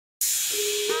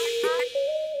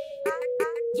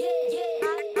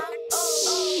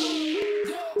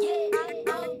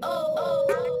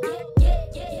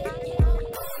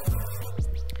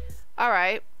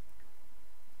Alright.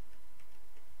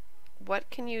 What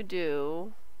can you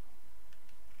do?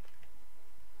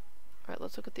 Alright,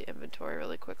 let's look at the inventory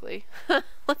really quickly.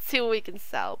 Let's see what we can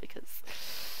sell, because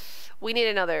we need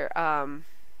another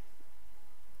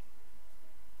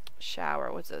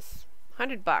shower. What's this?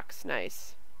 $100.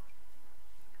 Nice.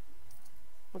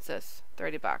 What's this?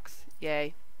 $30.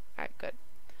 Yay. Alright, good.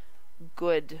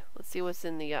 Good. Let's see what's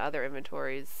in the other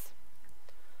inventories.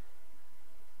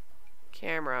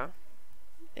 Camera.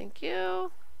 Thank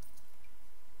you.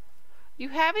 You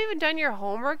haven't even done your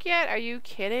homework yet? Are you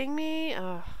kidding me?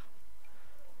 Ugh.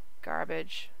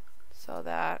 Garbage. So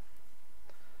that.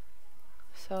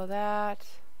 So that.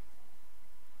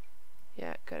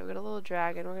 Yeah, good. We got a little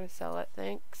dragon. We're gonna sell it.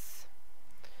 Thanks.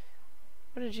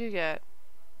 What did you get?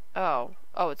 Oh.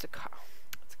 Oh, it's a card.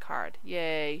 It's a card.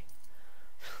 Yay.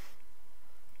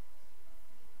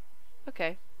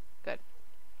 Okay. Good.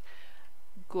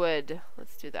 Good.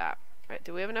 Let's do that. Right,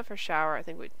 do we have enough for shower? I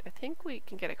think we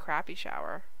can get a crappy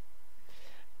shower.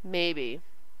 Maybe.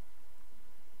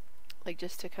 Like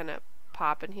just to kind of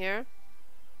pop in here.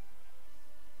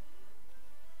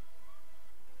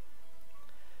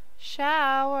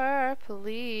 Shower,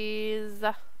 please.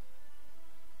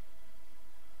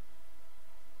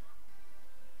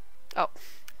 Oh.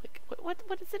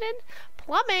 What is it in?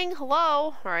 Plumbing. Hello.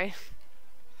 All right.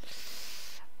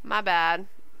 My bad.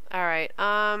 All right.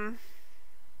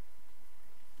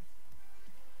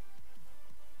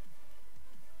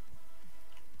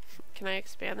 Can I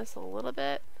expand this a little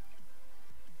bit?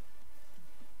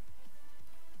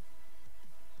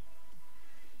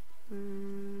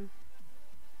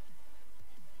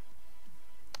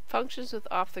 Functions with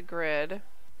off the grid.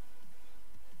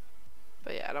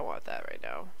 But yeah, I don't want that right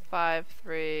now. 5,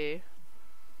 3.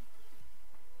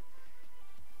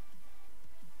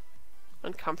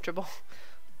 Uncomfortable.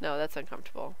 No, that's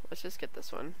uncomfortable. Let's just get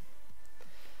this one.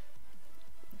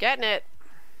 Getting it.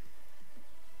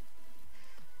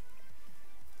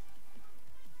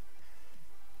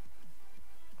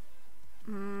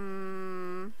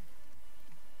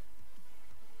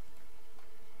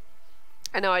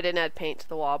 I know I didn't add paint to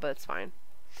the wall, but it's fine.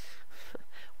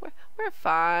 We're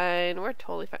fine. We're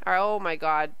totally fine. All right, oh my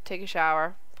god. Take a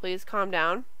shower. Please calm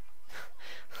down.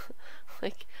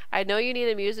 Like, I know you need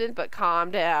amusement, but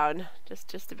calm down.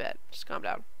 Just a bit. Just calm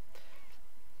down.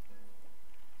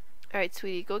 Alright,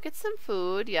 sweetie. Go get some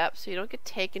food. Yep, so you don't get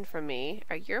taken from me.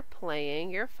 Alright, you're playing.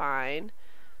 You're fine.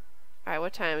 Alright,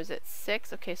 what time is it?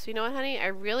 6? Okay, so you know what, honey? I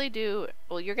really do...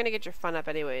 Well, you're gonna get your fun up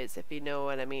anyways, if you know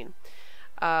what I mean.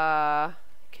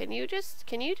 Can you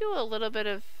do a little bit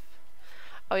of...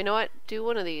 Oh, you know what? Do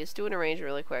one of these. Do an arrangement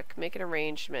really quick. Make an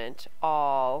arrangement.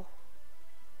 All.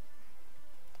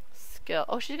 Skill.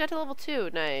 Oh, she got to level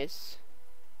 2. Nice.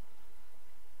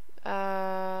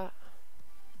 Why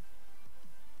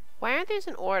aren't these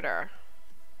in order?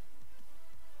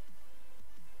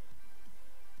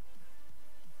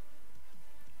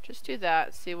 Just do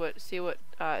that. See what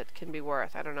it can be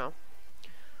worth. I don't know.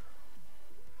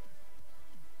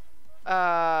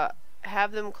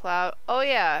 Have them cloud. Oh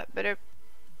yeah, better.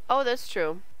 Oh, that's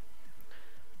true.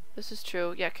 This is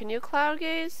true. Yeah, can you cloud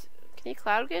gaze? Can you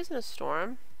cloud gaze in a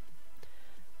storm?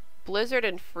 Blizzard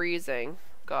and freezing.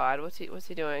 God, what's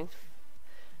he doing?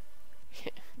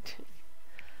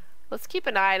 Let's keep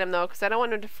an eye on him though, because I don't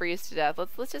want him to freeze to death.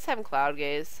 Let's just have him cloud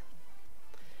gaze.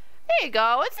 There you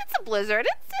go. It's a blizzard.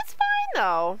 It's fine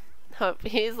though.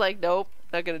 He's like, nope,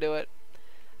 not gonna do it.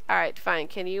 All right, fine.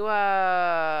 Can you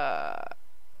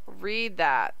read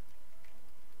that?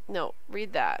 No,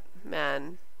 read that,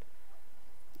 man.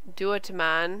 Do it,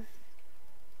 man.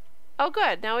 Oh,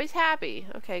 good. Now he's happy.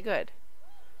 Okay, good.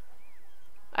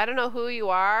 I don't know who you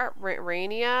are,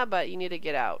 Rainia, but you need to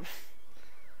get out.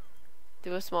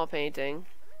 Do a small painting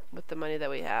with the money that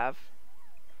we have.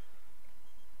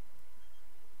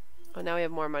 Oh, now we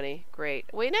have more money. Great.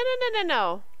 Wait,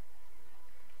 no.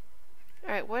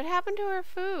 Alright, what happened to her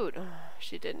food? Oh,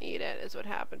 she didn't eat it, is what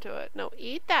happened to it. No,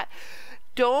 eat that.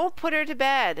 Don't put her to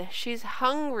bed. She's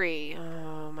hungry.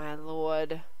 Oh, my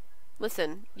lord.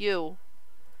 Listen, you.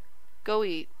 Go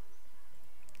eat.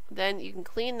 Then you can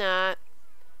clean that.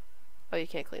 Oh, you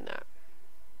can't clean that.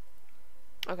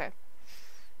 Okay.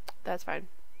 That's fine.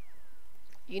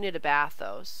 You need a bath,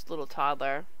 though. Little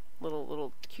toddler.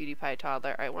 Little cutie pie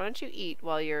toddler. Alright, why don't you eat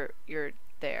while you're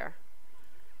there?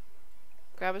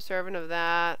 Grab a serving of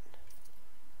that.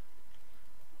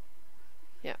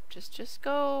 Yeah, just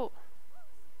go.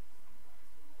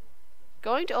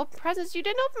 Going to open presents? You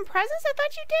didn't open presents? I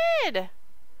thought you did.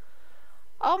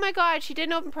 Oh my god, she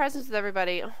didn't open presents with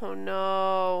everybody. Oh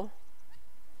no.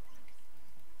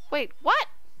 Wait, what?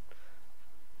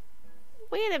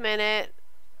 Wait a minute.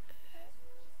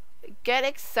 Get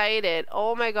excited.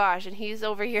 Oh my gosh, and he's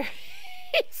over here.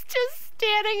 He's just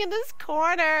standing in this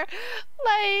corner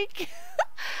like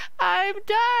I'm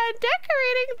done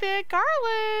decorating the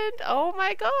garland. Oh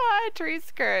my god, tree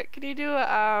skirt. Can you do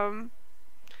a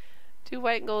do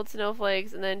white and gold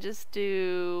snowflakes and then just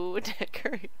do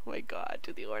decorate? Oh my god,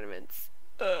 do the ornaments.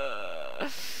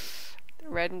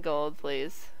 Red and gold,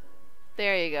 please.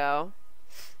 There you go.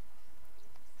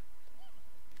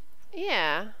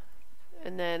 Yeah.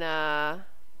 And then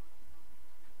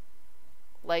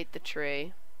light the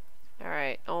tree.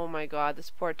 Alright. Oh my god, this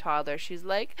poor toddler. She's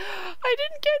like, I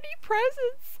didn't get any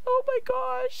presents. Oh my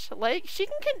gosh. Like she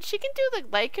can do the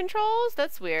light controls?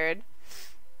 That's weird.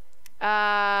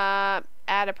 Add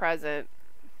a present.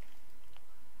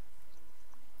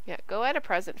 Yeah, go add a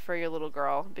present for your little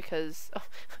girl because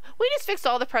we just fixed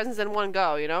all the presents in one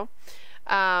go, you know?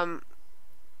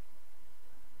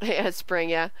 Yeah, spring,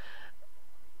 yeah.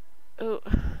 Ooh.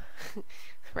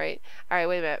 Right. Alright,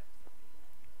 wait a minute.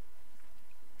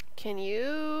 Can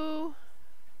you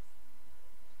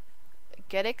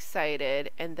get excited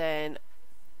and then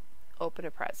open a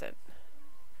present?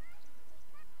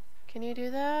 Can you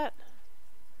do that?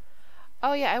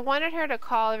 Oh yeah, I wanted her to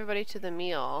call everybody to the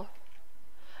meal.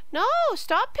 No,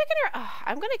 stop picking her. Oh,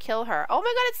 I'm gonna kill her. Oh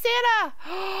my god, it's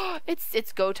Santa!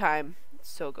 It's go time. It's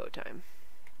so go time.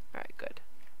 Alright, good.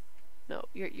 No,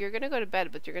 you're gonna go to bed,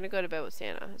 but you're gonna go to bed with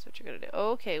Santa. That's what you're gonna do.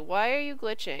 Okay, why are you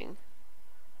glitching?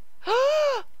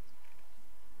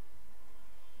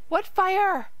 What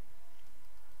fire?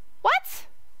 What?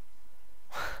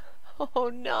 Oh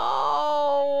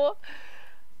no!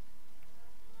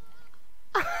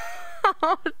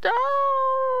 Oh no!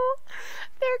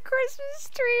 Their Christmas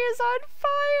tree is on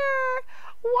fire!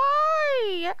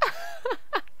 Why?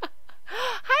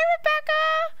 Hi,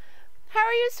 Rebecca! How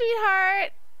are you,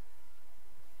 sweetheart?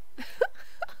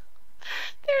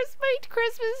 There's my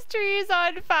Christmas trees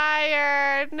on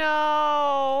fire!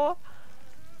 No!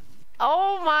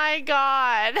 Oh my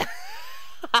god!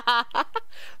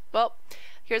 Well,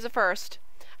 here's a first.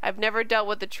 I've never dealt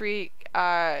with the tree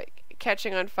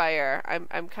catching on fire.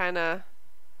 I'm kind of...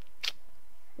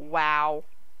 Wow.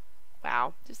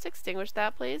 Wow. Just extinguish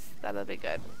that, please. That'll be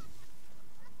good.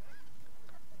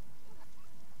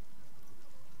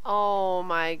 Oh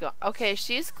my god. Okay,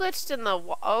 she's glitched in the...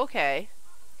 Okay.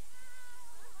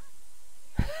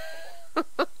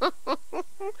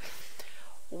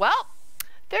 Well,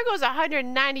 there goes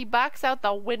 190 bucks out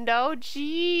the window.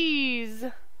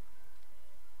 Jeez.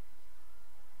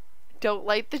 Don't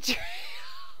light the tree.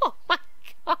 Oh my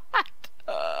god.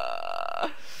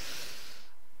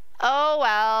 Oh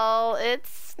well,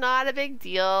 it's not a big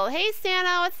deal. Hey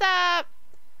Santa, what's up?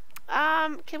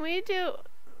 Can we do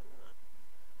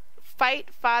fight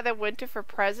Father Winter for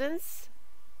presents?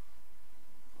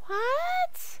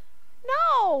 What?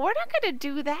 No, we're not gonna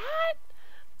do that.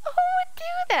 Who would do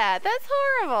that? That's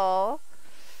horrible.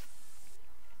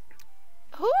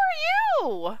 Who are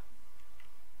you?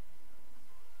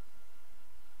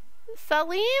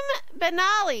 Salim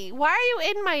Benali, why are you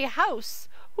in my house?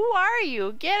 Who are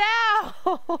you? Get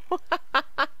out!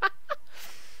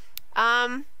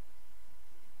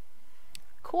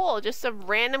 Cool, just some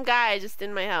random guy just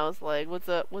in my house. Like, what's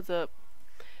up? What's up?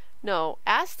 No,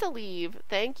 ask to leave.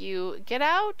 Thank you. Get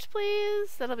out,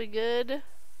 please. That'll be good.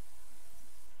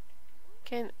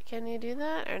 Can you do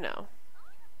that or no?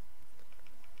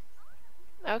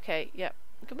 Okay, yep.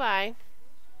 Goodbye.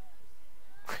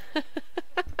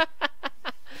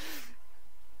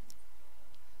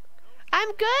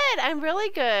 I'm good. I'm really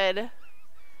good.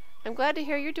 I'm glad to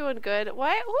hear you're doing good.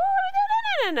 Why?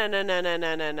 Ooh,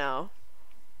 no.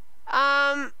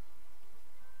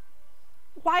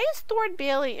 Why is Thorn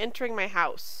Bailey entering my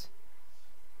house?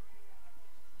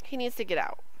 He needs to get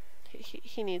out.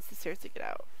 He needs to seriously get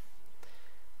out.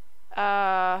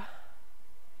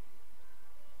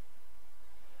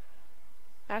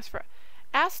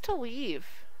 Ask to leave.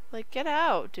 Like, get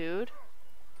out, dude.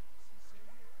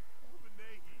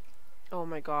 Oh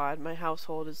my god, my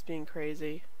household is being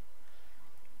crazy.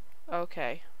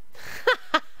 Okay.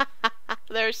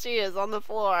 There she is on the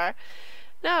floor.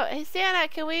 No, hey Santa,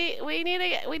 can we need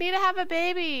to have a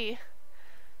baby.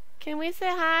 Can we say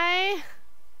hi?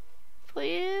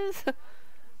 Please?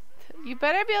 You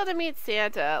better be able to meet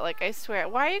Santa, like I swear.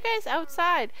 Why are you guys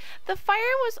outside? The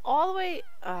fire was all the way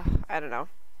I don't know.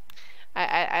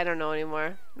 I don't know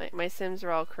anymore. My Sims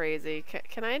are all crazy.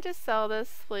 Can I just sell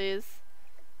this, please?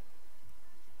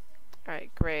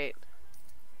 Alright, great.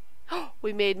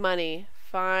 We made money.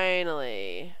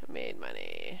 Finally made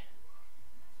money.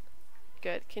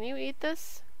 Good. Can you eat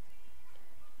this?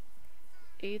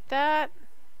 Eat that?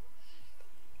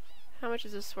 How much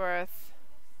is this worth?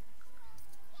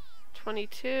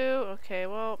 22. Okay,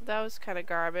 well, that was kind of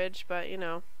garbage, but you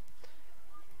know.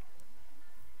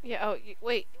 Yeah, oh,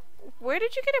 wait. Where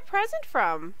did you get a present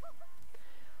from?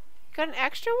 Got an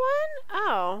extra one?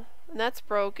 Oh, and that's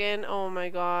broken. Oh my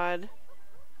god.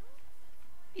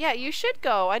 Yeah, you should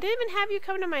go. I didn't even have you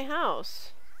come to my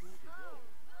house.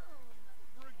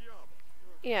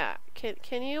 Yeah,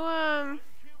 can you,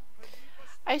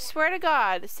 I swear to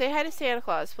God, say hi to Santa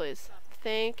Claus, please.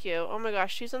 Thank you. Oh my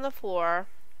gosh, she's on the floor.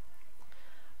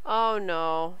 Oh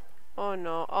no. Oh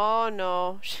no. Oh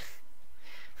no.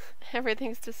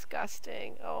 Everything's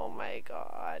disgusting. Oh my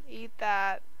god. Eat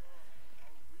that.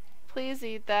 Please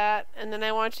eat that. And then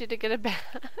I want you to get a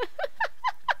bath.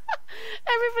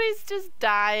 Everybody's just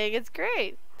dying. It's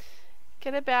great.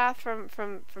 Get a bath from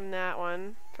that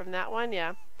one. From that one,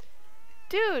 yeah.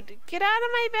 Dude, get out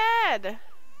of my bed.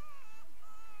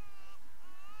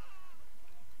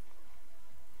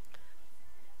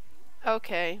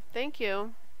 Okay, thank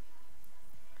you.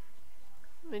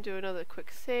 Let me do another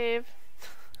quick save.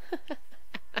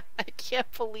 I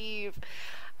can't believe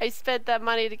I spent that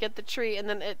money to get the tree and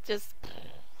then it just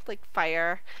like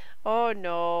fire. Oh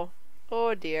no.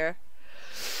 Oh dear.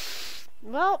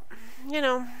 Well, you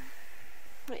know,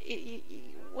 you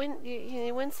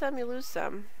win some, you lose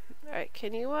some. Alright,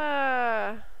 can you,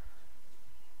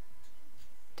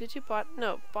 did you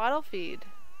no, bottle feed.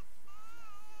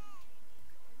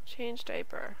 Change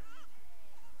diaper.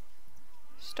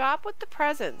 Stop with the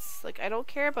presents. Like, I don't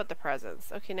care about the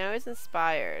presents. Okay, now he's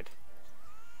inspired.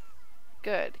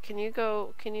 Good. Can you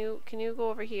go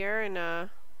over here and,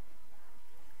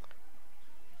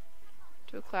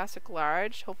 do a classic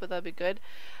large? Hopefully that'll be good.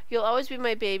 You'll always be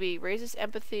my baby. Raises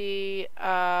empathy.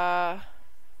 Yeah,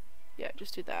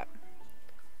 just do that.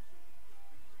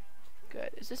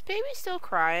 Good. Is this baby still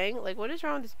crying? Like, what is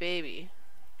wrong with this baby?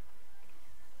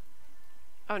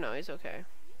 Oh no, he's okay.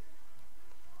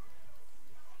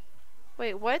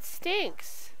 Wait, what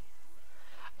stinks?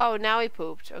 Oh, now he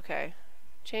pooped. Okay.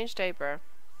 Change diaper.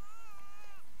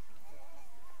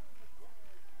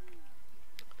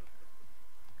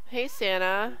 Hey,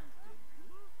 Santa.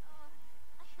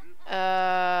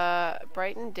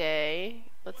 Brighten day.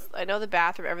 I know the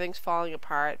bathroom, everything's falling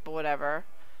apart, but whatever.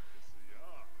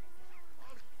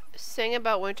 Sing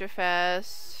about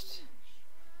Winterfest.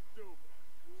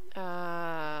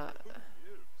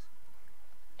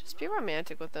 Just be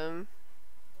romantic with them.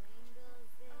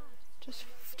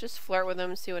 Just flirt with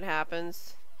them, see what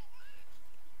happens.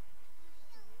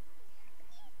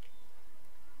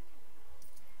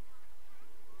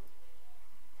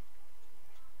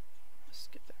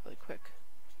 Skip that really quick.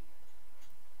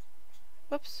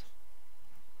 Whoops.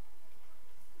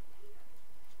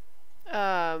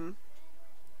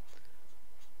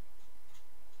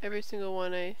 Every single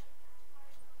one I...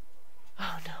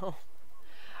 Oh no.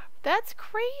 That's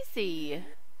crazy.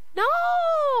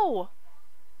 No!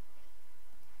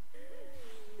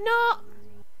 No!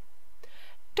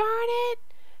 Darn it!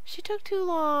 She took too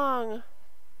long.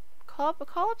 Call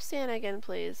up Santa again,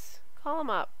 please. Call him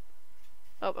up.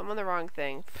 Oh, I'm on the wrong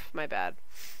thing. Pff, my bad.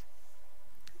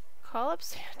 Call up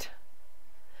Santa.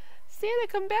 Santa,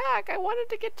 come back. I wanted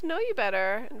to get to know you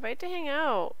better. Invite to hang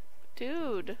out.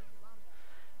 Dude.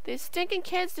 These stinking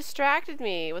kids distracted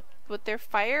me with their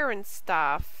fire and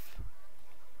stuff.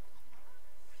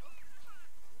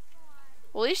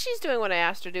 Well, at least she's doing what I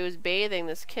asked her to do, is bathing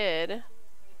this kid.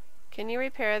 Can you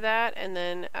repair that and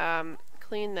then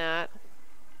clean that?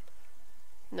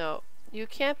 No, you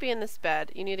can't be in this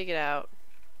bed. You need to get out.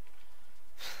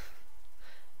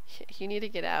 You need to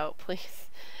get out, please.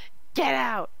 Get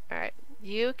out! Alright,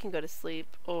 you can go to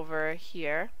sleep over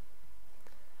here.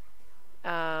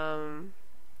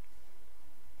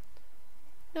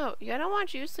 No, I don't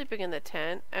want you sleeping in the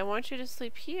tent. I want you to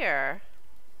sleep here.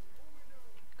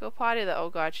 Go potty though. Oh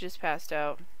god, she just passed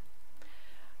out.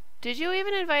 Did you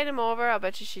even invite him over? I'll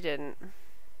bet you she didn't.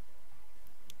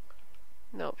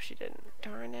 Nope, she didn't.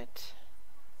 Darn it.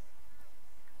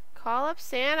 Call up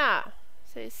Santa.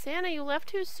 Say, Santa, you left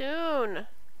too soon.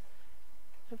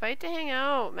 Invite to hang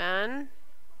out, man.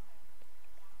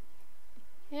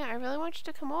 Yeah, I really want you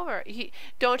to come over.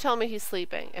 Don't tell me he's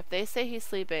sleeping. If they say he's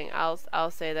sleeping,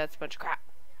 I'll say that's a bunch of crap.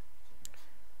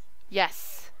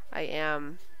 Yes, I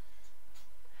am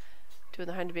doing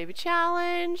the 100 baby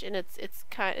challenge, and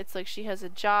it's like she has a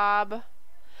job.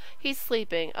 He's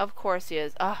sleeping. Of course he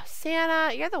is. Oh,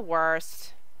 Santa, you're the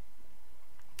worst.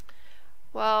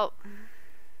 Well,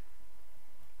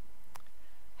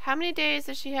 how many days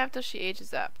does she have till she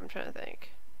ages up? I'm trying to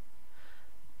think.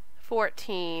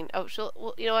 14. Oh,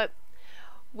 well, you know what?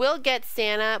 We'll get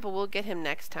Santa, but we'll get him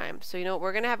next time. So you know what?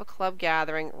 We're going to have a club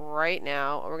gathering right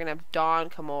now. We're going to have Dawn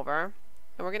come over.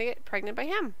 And we're going to get pregnant by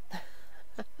him.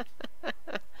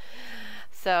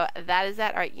 So that is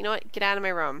that. All right, you know what? Get out of my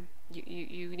room.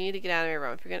 You need to get out of my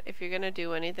room. If you're gonna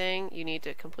do anything, you need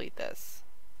to complete this.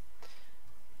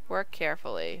 Work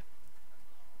carefully.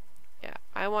 Yeah,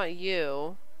 I want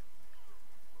you.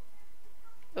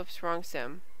 Oops, wrong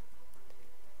sim.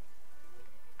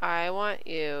 I want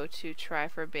you to try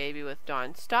for a baby with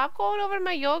Dawn. Stop going over to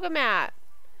my yoga mat.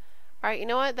 Alright, you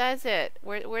know what? That's it.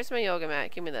 Where's my yoga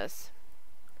mat? Give me this.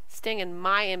 Staying in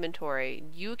my inventory.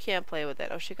 You can't play with it.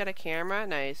 Oh, she got a camera?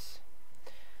 Nice.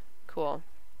 Cool.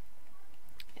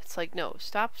 It's like, no.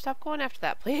 Stop going after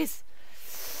that, please.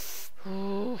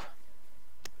 Ooh.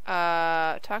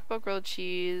 Talk about grilled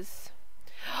cheese.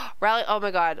 Rally. Oh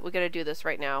my god. We gotta do this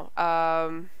right now.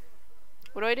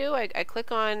 What do? I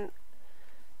click on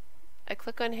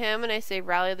him and I say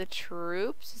rally the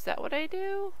troops. Is that what I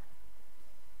do?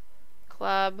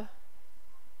 Club.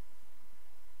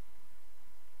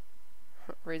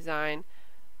 Resign.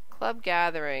 Club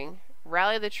gathering.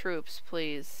 Rally the troops,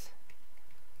 please.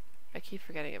 I keep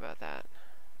forgetting about that.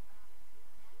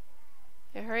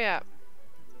 Yeah, hurry up.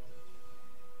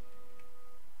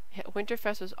 Yeah,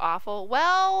 Winterfest was awful.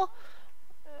 Well,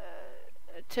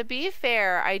 to be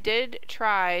fair, I did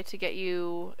try to get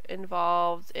you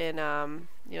involved in,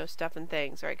 you know, stuff and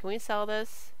things. All right, can we sell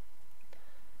this?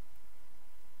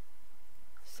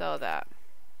 Sell that.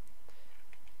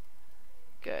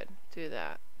 Good. Do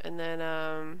that. And then,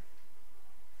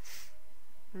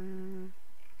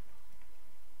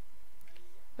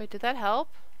 wait, did that help?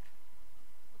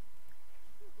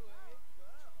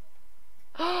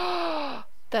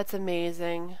 That's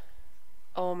amazing.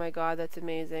 Oh my god, that's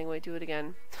amazing. Wait, do it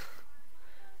again.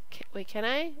 Wait, can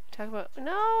I? Talk about...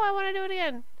 No, I want to do it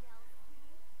again.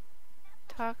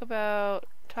 Talk about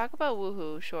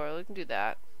woohoo. Sure, we can do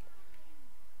that.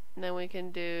 And then we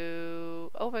can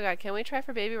do... Oh my god, can we try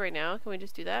for baby right now? Can we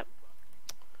just do that?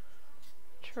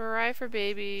 Try for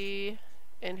baby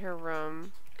in her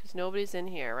room. Because nobody's in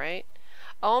here, right?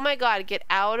 Oh my god, get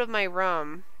out of my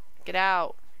room. Get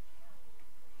out.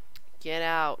 Get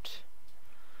out.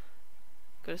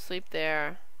 Go to sleep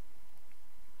there.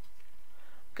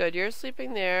 Good, you're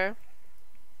sleeping there.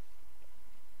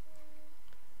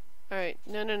 Alright,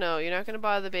 no. You're not going to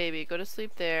bother the baby. Go to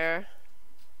sleep there.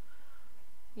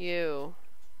 You.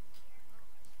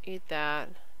 Eat that.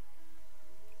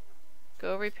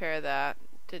 Go repair that.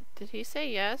 Did he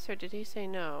say yes or did he say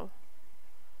no?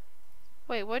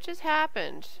 Wait, what just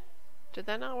happened? Did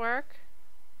that not work?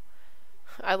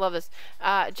 I love this.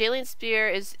 Jaylene Spear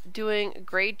is doing a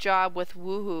great job with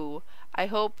woohoo. I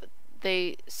hope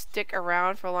they stick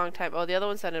around for a long time. Oh, the other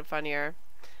one sounded funnier.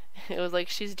 It was like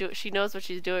she knows what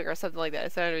she's doing or something like that.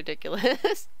 It sounded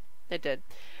ridiculous. It did.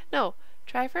 No,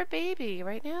 try for a baby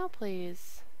right now,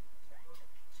 please.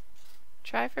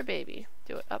 Try for baby.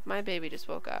 Do it. Up, my baby just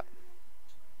woke up.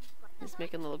 He's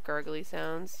making little gurgly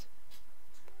sounds.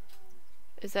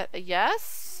 Is that a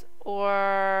yes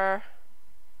or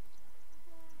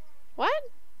what?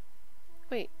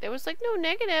 Wait, there was like no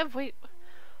negative. Wait,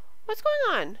 what's going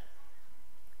on?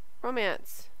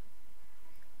 Romance.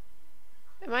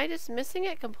 Am I just missing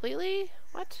it completely?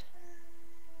 What?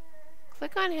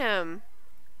 Click on him.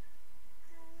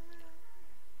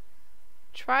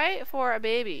 Try for a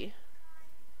baby.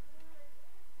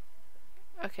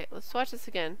 Okay, let's watch this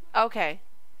again. Okay.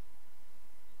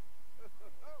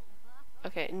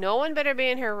 Okay, no one better be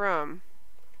in her room.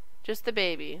 Just the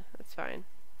baby. That's fine.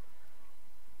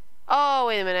 Oh,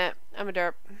 wait a minute. I'm a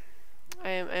derp. I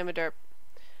am a derp.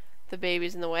 The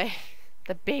baby's in the way.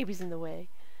 The baby's in the way.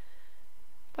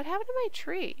 What happened to my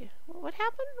tree? What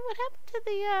happened? What happened to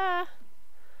the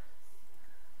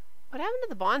what happened to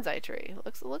the bonsai tree?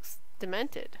 It looks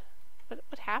demented.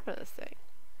 What happened to this thing?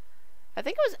 I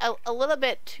think it was a little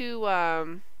bit too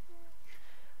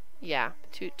yeah,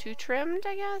 too trimmed,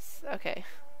 I guess. Okay.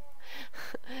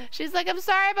 She's like, I'm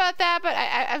sorry about that, but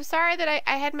I'm sorry that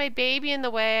I had my baby in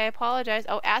the way. I apologize.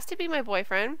 Oh, asked to be my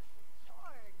boyfriend.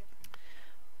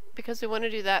 Because we want to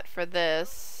do that for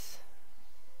this.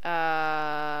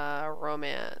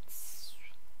 Romance.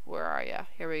 Where are ya?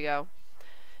 Here we go.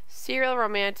 Serial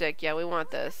romantic. Yeah, we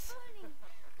want this.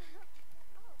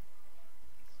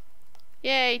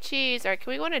 Yay, cheese. Alright,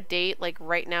 can we go on a date, like,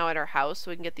 right now at our house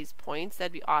so we can get these points?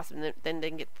 That'd be awesome. Then they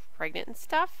can get pregnant and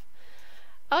stuff.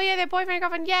 Oh, yeah, they're boyfriend and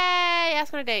girlfriend. Yay!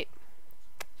 Ask on a date.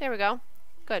 There we go.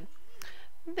 Good.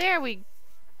 There we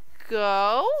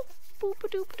go. Boop,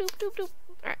 doop, doop, doop, doop.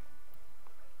 Alright.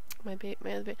 My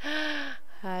baby.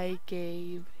 Hi,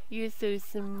 Gabe. You're so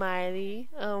smiley.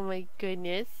 Oh my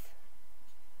goodness.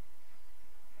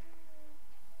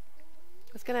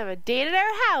 It's gonna have a date at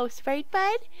our house, right,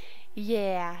 bud?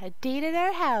 Yeah, a date at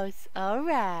our house.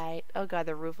 Alright. Oh god,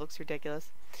 the roof looks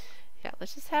ridiculous. Yeah,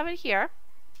 let's just have it here.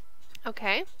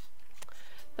 Okay.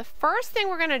 The first thing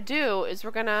we're gonna do is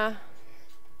we're going to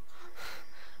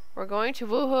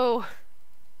woohoo.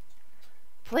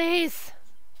 Please.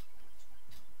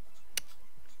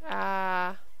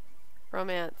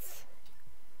 Romance.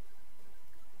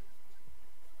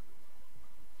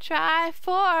 Try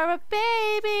for a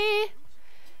baby,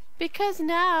 because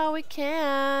now we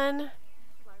can.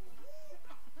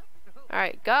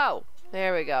 Alright, go.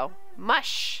 There we go.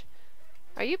 Mush.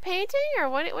 Are you painting or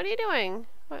what are you doing?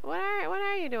 What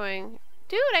are you doing?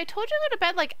 Dude, I told you to go to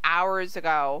bed like hours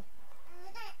ago.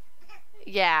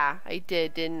 Yeah, I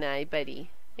did, didn't I, buddy?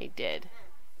 I did.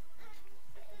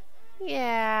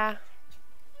 Yeah.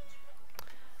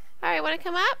 Alright, wanna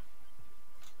come up?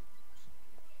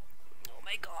 Oh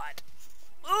my god.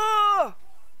 Oh!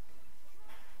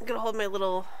 I'm gonna hold my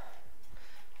little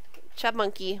chub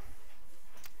monkey.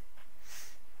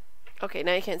 Okay,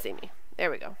 now you can't see me.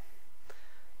 There we go.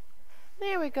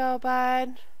 There we go,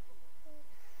 bud.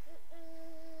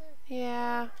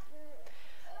 Yeah.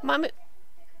 Mom.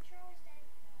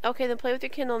 Okay, then play with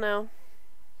your Kindle now.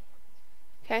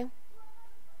 Okay?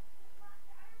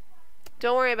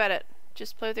 Don't worry about it.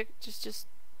 Just play with your... Just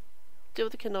deal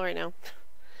with the Kindle right now.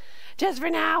 Just for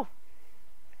now!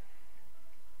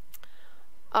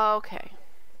 Okay.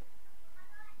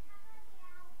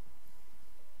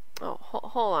 Oh,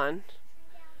 hold on.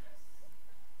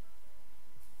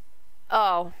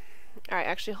 Oh. Alright,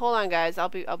 actually, hold on, guys. I'll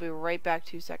be right back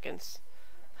 2 seconds.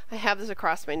 I have this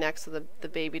across my neck so the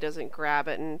baby doesn't grab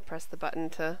it and press the button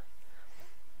to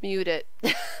mute it.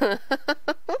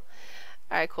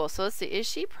 Alright, cool. So let's see. Is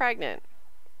she pregnant?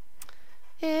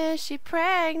 Is she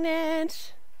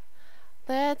pregnant?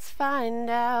 Let's find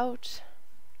out.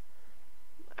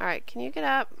 Alright, can you get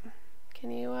up?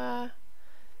 Can you,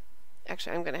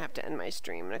 Actually, I'm gonna have to end my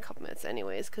stream in a couple minutes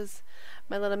anyways, because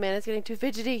my little man is getting too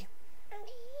fidgety.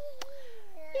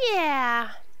 Yeah.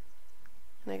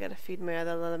 And I gotta feed my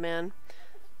other little man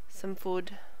some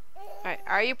food. Alright,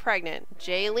 are you pregnant?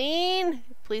 Jaylene?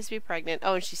 Please be pregnant.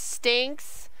 Oh, and she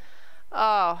stinks.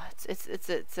 Oh,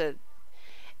 it's a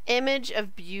image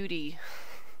of beauty.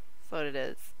 That's what it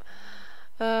is.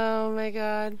 Oh my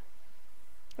god.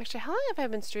 Actually, how long have I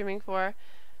been streaming for?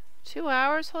 2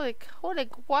 hours? Holy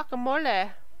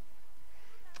guacamole.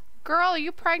 Girl, are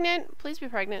you pregnant? Please be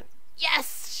pregnant.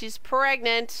 Yes, she's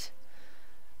pregnant.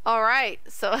 Alright,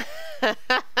 so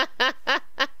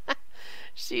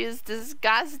she is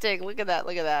disgusting. Look at that,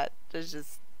 look at that. There's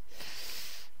just,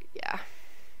 yeah.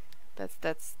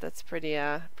 That's pretty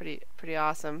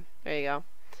awesome. There you go.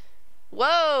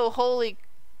 Whoa, holy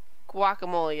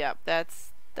guacamole. Yep,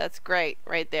 that's great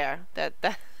right there. That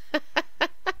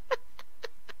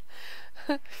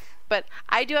But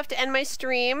I do have to end my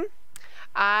stream.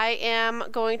 I am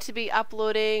going to be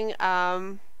uploading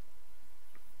the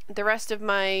rest of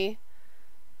my,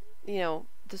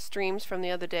 the streams from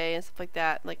the other day and stuff like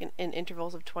that, like in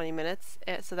intervals of 20 minutes,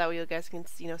 so that way you guys can,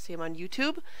 see them on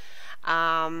YouTube.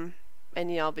 And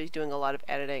I'll be doing a lot of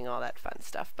editing, all that fun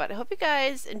stuff. But I hope you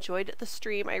guys enjoyed the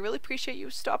stream. I really appreciate you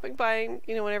stopping by, and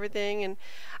everything. And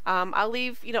I'll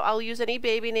leave, I'll use any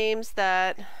baby names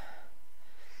that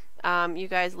you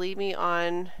guys leave me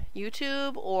on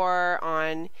YouTube or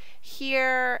on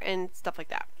here and stuff like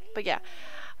that. But yeah,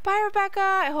 bye Rebecca.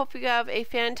 I hope you have a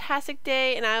fantastic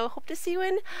day, and I hope to see you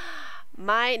in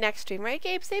my next stream. Right,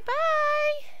 Gabe? Say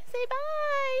bye. Say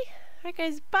bye. Alright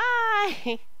guys,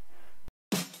 bye.